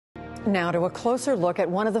Now to a closer look at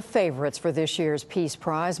one of the favorites for this year's Peace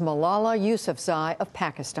Prize, Malala Yousafzai of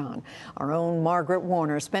Pakistan. Our own Margaret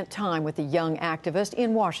Warner spent time with the young activist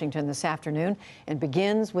in Washington this afternoon and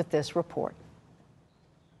begins with this report.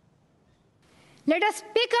 Let us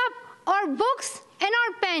pick up our books and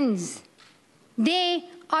our pens. They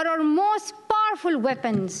are our most powerful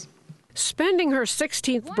weapons. Spending her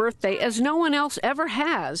 16th birthday as no one else ever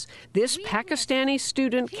has, this Pakistani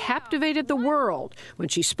student captivated the world when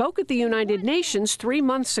she spoke at the United Nations 3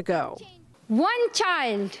 months ago. One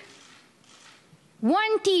child,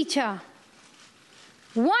 one teacher,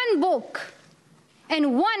 one book,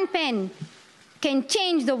 and one pen can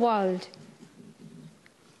change the world.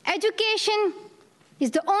 Education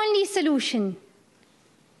is the only solution.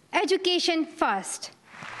 Education first.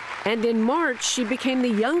 And in March, she became the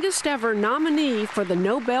youngest ever nominee for the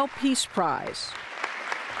Nobel Peace Prize.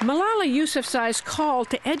 Malala Yousafzai's call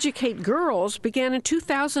to educate girls began in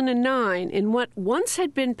 2009 in what once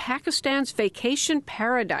had been Pakistan's vacation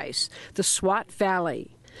paradise, the Swat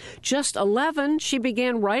Valley. Just 11, she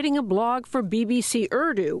began writing a blog for BBC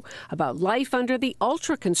Urdu about life under the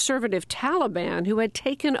ultra-conservative Taliban who had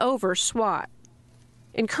taken over Swat.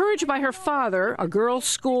 Encouraged by her father, a girls'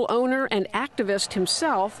 school owner and activist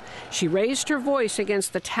himself, she raised her voice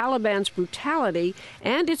against the Taliban's brutality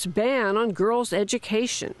and its ban on girls'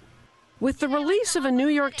 education. With the release of a New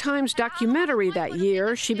York Times documentary that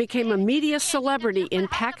year, she became a media celebrity in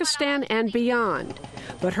Pakistan and beyond.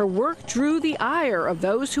 But her work drew the ire of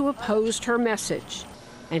those who opposed her message.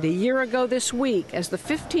 And a year ago this week, as the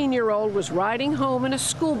 15-year-old was riding home in a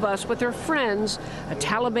school bus with her friends, a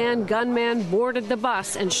Taliban gunman boarded the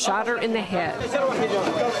bus and shot her in the head.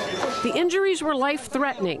 The injuries were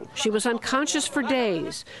life-threatening. She was unconscious for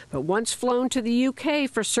days, but once flown to the UK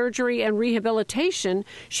for surgery and rehabilitation,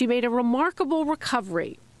 she made a remarkable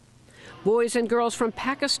recovery. Boys and girls from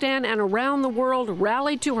Pakistan and around the world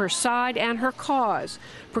rallied to her side and her cause,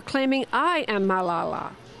 proclaiming, "I am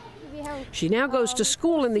Malala." She now goes to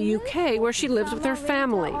school in the UK where she lives with her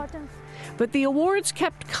family. But the awards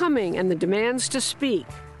kept coming and the demands to speak.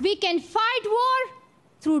 We can fight war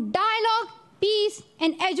through dialogue, peace,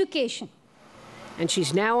 and education. And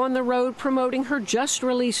she's now on the road promoting her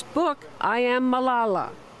just-released book, I Am Malala.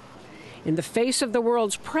 In the face of the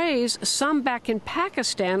world's praise, some back in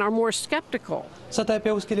Pakistan are more skeptical.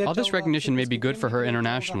 All this recognition may be good for her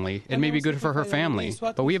internationally, it may be good for her family,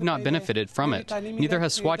 but we have not benefited from it. Neither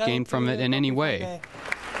has SWAT gained from it in any way.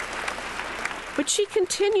 But she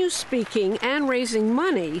continues speaking and raising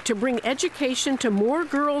money to bring education to more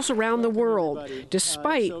girls around the world,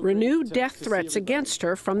 despite renewed death threats against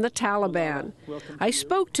her from the Taliban. I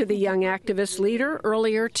spoke to the young activist leader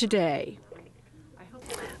earlier today.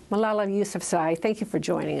 Malala Yousafzai, thank you for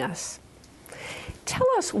joining us. Tell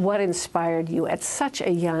us what inspired you at such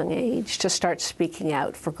a young age to start speaking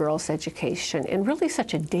out for girls' education in really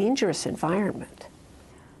such a dangerous environment.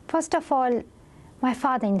 First of all, my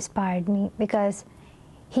father inspired me because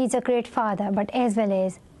he's a great father, but as well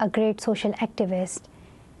as a great social activist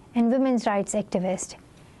and women's rights activist.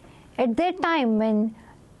 At that time when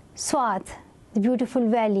Swat, the beautiful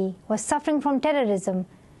valley, was suffering from terrorism,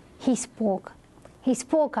 he spoke. He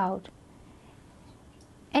spoke out.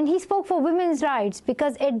 And he spoke for women's rights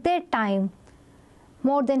because at that time,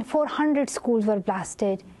 more than 400 schools were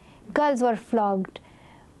blasted, girls were flogged,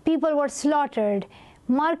 people were slaughtered,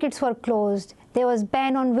 markets were closed, there was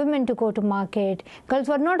ban on women to go to market, girls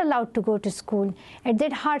were not allowed to go to school. At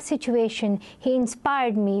that hard situation, he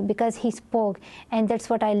inspired me because he spoke, and that's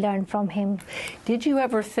what I learned from him. Did you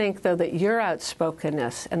ever think, though, that your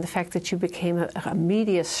outspokenness and the fact that you became a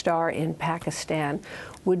media star in Pakistan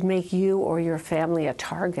would make you or your family a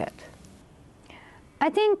target? I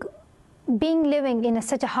think living in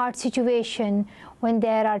such a hard situation when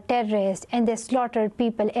there are terrorists and they slaughter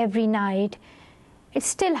people every night, it's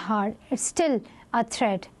still hard, it's still a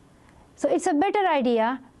threat. So it's a better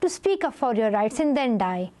idea to speak up for your rights and then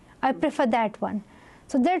die. I prefer that one.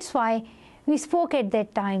 So that's why we spoke at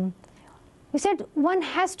that time. We said one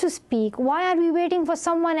has to speak. Why are we waiting for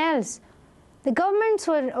someone else? The governments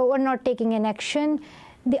were not taking an action.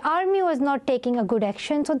 The army was not taking a good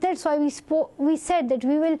action. So that's why we said that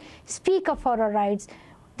we will speak up for our rights.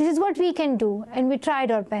 This is what we can do, and we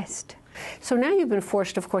tried our best. So now you've been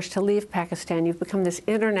forced, of course, to leave Pakistan. You've become this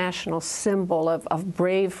international symbol of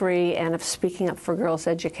bravery and of speaking up for girls'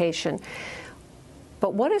 education.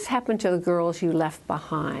 But what has happened to the girls you left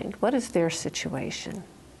behind? What is their situation?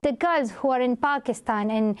 The girls who are in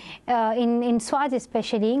Pakistan and in Swat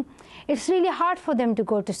especially, it's really hard for them to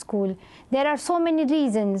go to school. There are so many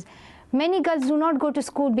reasons. Many girls do not go to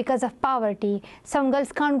school because of poverty. Some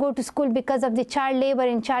girls can't go to school because of the child labor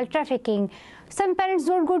and child trafficking. Some parents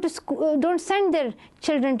don't go to school, don't send their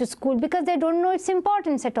children to school because they don't know its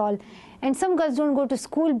importance at all. And some girls don't go to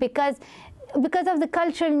school because of the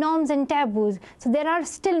cultural norms and taboos. So there are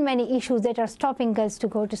still many issues that are stopping girls to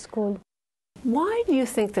go to school. Why do you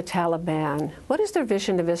think the Taliban, what is their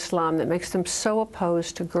vision of Islam that makes them so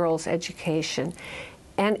opposed to girls' education?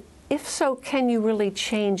 And if so, can you really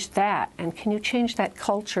change that? And can you change that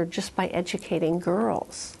culture just by educating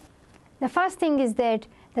girls? The first thing is that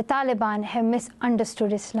the Taliban have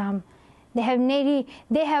misunderstood Islam. They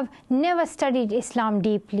have never studied Islam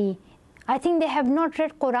deeply. I think they have not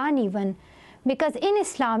read Quran even, because in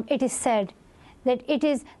Islam it is said that it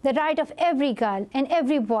is the right of every girl and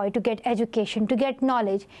every boy to get education, to get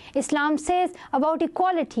knowledge. Islam says about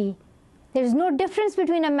equality. There is no difference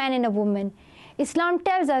between a man and a woman. Islam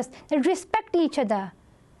tells us that respect each other.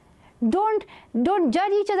 Don't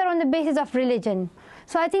judge each other on the basis of religion.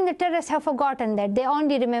 So I think the terrorists have forgotten that. They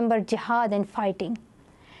only remember jihad and fighting.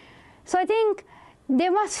 So I think they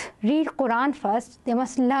must read Quran first. They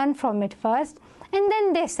must learn from it first. And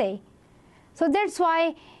then they say. So that's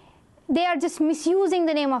why they are just misusing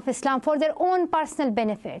the name of Islam for their own personal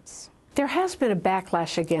benefits. There has been a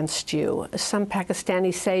backlash against you. Some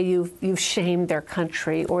Pakistanis say you've shamed their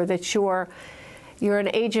country, or that you're an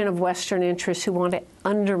agent of Western interests who want to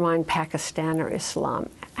undermine Pakistan or Islam.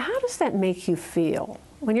 How does that make you feel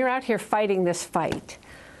when you're out here fighting this fight?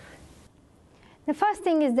 The first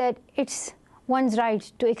thing is that it's one's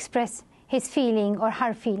right to express his feeling or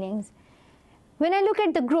her feelings. When I look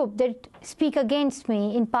at the group that speak against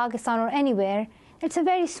me in Pakistan or anywhere, it's a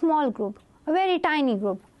very small group, a very tiny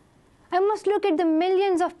group. I must look at the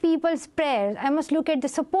millions of people's prayers. I must look at the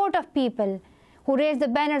support of people who raise the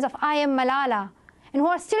banners of I am Malala and who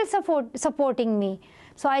are still supporting me.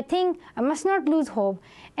 So I think I must not lose hope,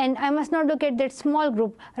 and I must not look at that small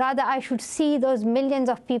group. Rather, I should see those millions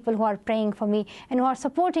of people who are praying for me and who are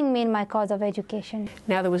supporting me in my cause of education.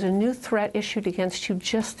 Now, there was a new threat issued against you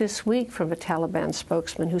just this week from a Taliban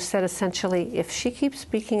spokesman who said essentially, if she keeps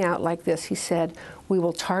speaking out like this, he said, we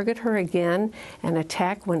will target her again and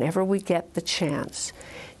attack whenever we get the chance.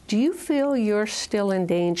 Do you feel you're still in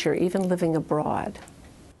danger, even living abroad?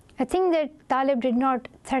 I think that Talib did not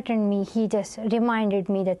threaten me. He just reminded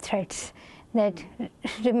me the threats that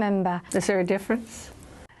remember. Is there a difference?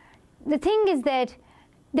 The thing is that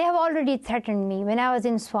they have already threatened me when I was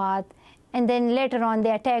in Swat, and then later on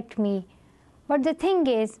they attacked me. But the thing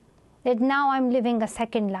is that now I'm living a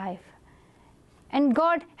second life. And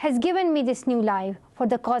God has given me this new life for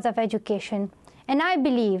the cause of education. And I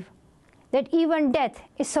believe that even death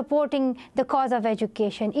is supporting the cause of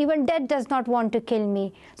education. Even death does not want to kill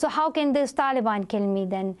me. So how can this Taliban kill me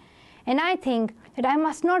then? And I think that I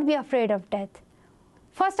must not be afraid of death.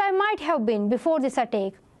 First, I might have been before this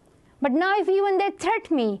attack. But now if even they threat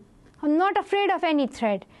me, I'm not afraid of any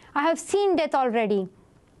threat. I have seen death already.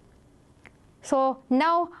 So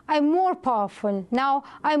now I'm more powerful. Now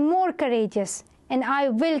I'm more courageous. And I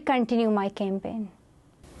will continue my campaign.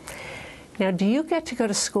 Now, do you get to go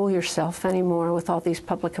to school yourself anymore with all these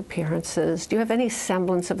public appearances? Do you have any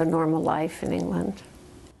semblance of a normal life in England?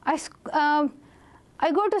 I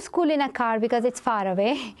go to school in a car because it's far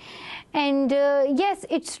away. And yes,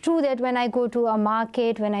 it's true that when I go to a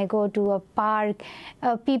market, when I go to a park,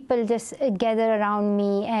 people just gather around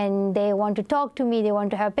me and they want to talk to me, they want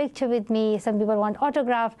to have a picture with me, some people want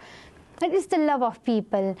autograph. It is the love of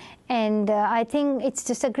people, and I think it's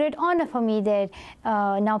just a great honor for me that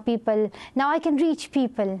now I can reach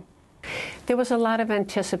people. There was a lot of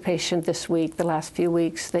anticipation this week, the last few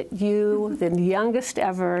weeks, that you, the youngest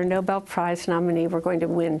ever Nobel Prize nominee, were going to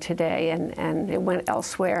win today, and it went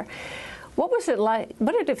elsewhere. What was it like?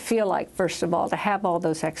 What did it feel like, first of all, to have all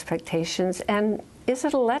those expectations, and is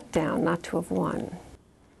it a letdown not to have won?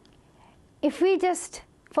 If we just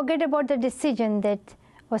forget about the decision that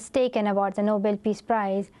was taken about the Nobel Peace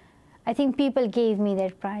Prize, I think people gave me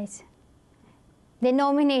that prize. They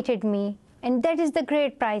nominated me, and that is the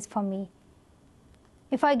great prize for me.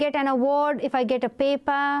 If I get an award, if I get a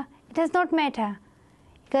paper, it does not matter.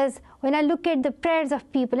 Because when I look at the prayers of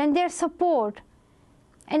people and their support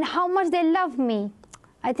and how much they love me,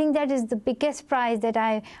 I think that is the biggest prize that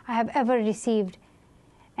I have ever received.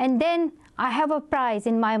 And then I have a prize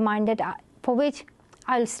in my mind that for which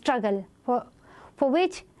I'll struggle, for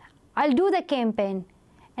which I'll do the campaign,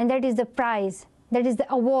 and that is the prize, that is the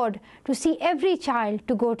award, to see every child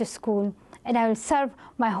to go to school, and I will serve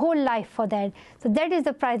my whole life for that. So that is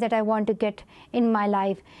the prize that I want to get in my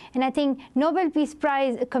life. And I think Nobel Peace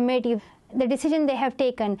Prize Committee, the decision they have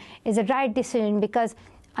taken is the right decision, because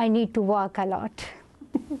I need to work a lot.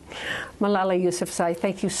 Malala Yousafzai,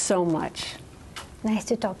 thank you so much. Nice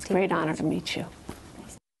to talk to you. Great honor to meet you.